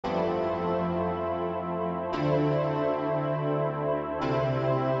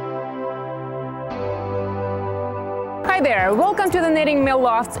Hi there, welcome to the Knitting Mill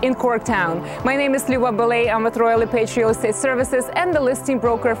Lofts in Corktown. My name is Luba Beley. I'm with LePage Real Estate Services and the listing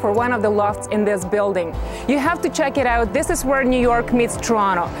broker for one of the lofts in this building. You have to check it out. This is where New York meets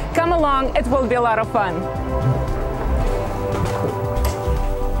Toronto. Come along, it will be a lot of fun.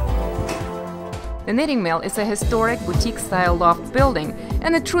 The Knitting Mill is a historic boutique-style loft building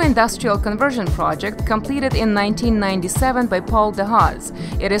and a true industrial conversion project completed in 1997 by Paul DeHaas.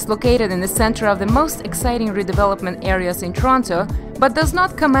 It is located in the center of the most exciting redevelopment areas in Toronto, but does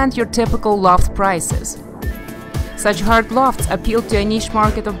not command your typical loft prices. Such hard lofts appeal to a niche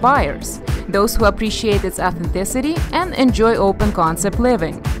market of buyers, those who appreciate its authenticity and enjoy open-concept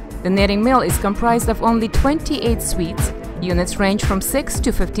living. The Knitting Mill is comprised of only 28 suites. Units range from 6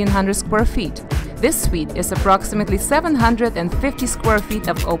 to 1,500 square feet. This suite is approximately 750 square feet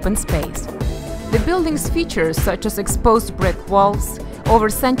of open space. The building's features such as exposed brick walls, over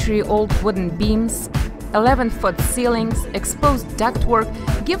century-old wooden beams, 11-foot ceilings, exposed ductwork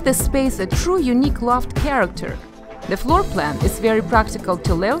give the space a true unique loft character. The floor plan is very practical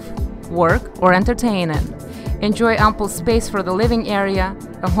to live, work, or entertain in. Enjoy ample space for the living area,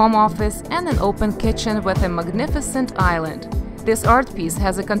 a home office, and an open kitchen with a magnificent island. This art piece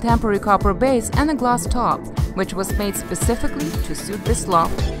has a contemporary copper base and a glass top, which was made specifically to suit this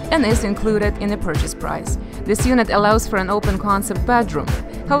loft and is included in the purchase price. This unit allows for an open-concept bedroom.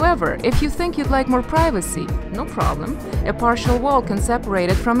 However, if you think you'd like more privacy, no problem. A partial wall can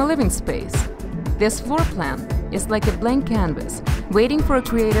separate it from a living space. This floor plan is like a blank canvas, waiting for a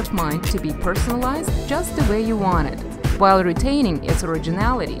creative mind to be personalized just the way you want it, while retaining its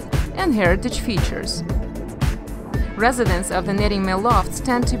originality and heritage features. Residents of the Knitting Mill Lofts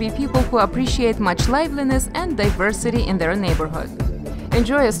tend to be people who appreciate much liveliness and diversity in their neighborhood.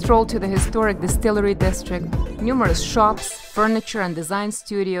 Enjoy a stroll to the historic Distillery District, numerous shops, furniture and design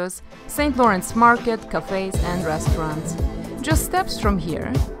studios, St. Lawrence Market, cafes and restaurants. Just steps from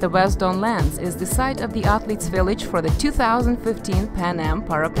here, the West Don Lands is the site of the Athletes Village for the 2015 Pan Am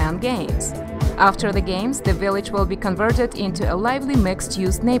Parapan Games. After the Games, the village will be converted into a lively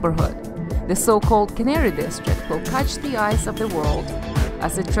mixed-use neighborhood. The so-called Canary District will catch the eyes of the world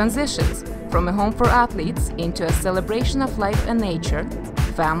as it transitions from a home for athletes into a celebration of life and nature,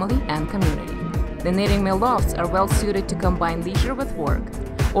 family and community. The Knitting Mill Lofts are well suited to combine leisure with work,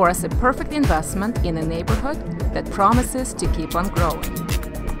 or as a perfect investment in a neighborhood that promises to keep on growing.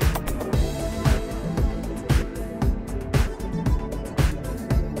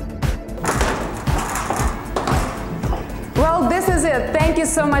 Well, this is it. Thank you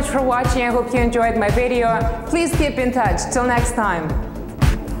so much for watching. I hope you enjoyed my video. Please keep in touch. Till next time.